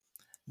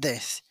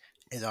This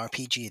is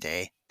RPG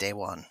Day, Day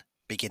 1,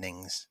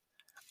 Beginnings.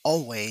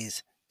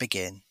 Always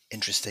begin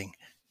interesting.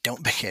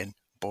 Don't begin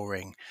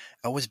boring.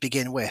 Always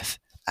begin with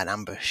an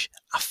ambush,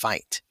 a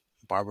fight,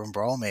 barber and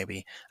brawl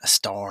maybe, a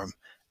storm,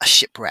 a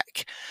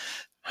shipwreck.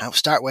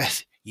 Start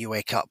with, you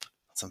wake up,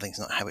 something's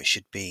not how it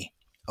should be.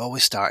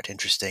 Always start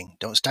interesting.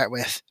 Don't start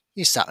with,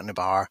 you sat in a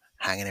bar,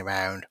 hanging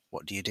around,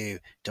 what do you do?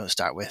 Don't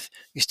start with,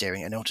 you're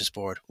staring at a notice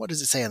board. What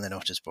does it say on the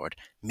notice board?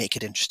 Make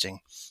it interesting.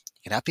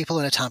 You can have people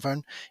in a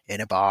tavern,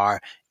 in a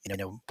bar, in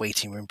a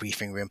waiting room,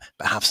 briefing room,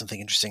 but have something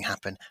interesting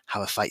happen,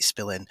 have a fight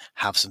spill in,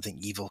 have something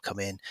evil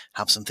come in,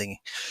 have something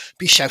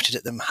be shouted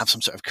at them, have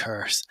some sort of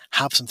curse,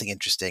 have something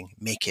interesting,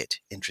 make it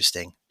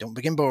interesting. Don't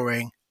begin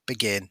boring,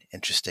 begin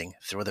interesting.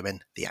 Throw them in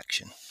the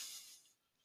action.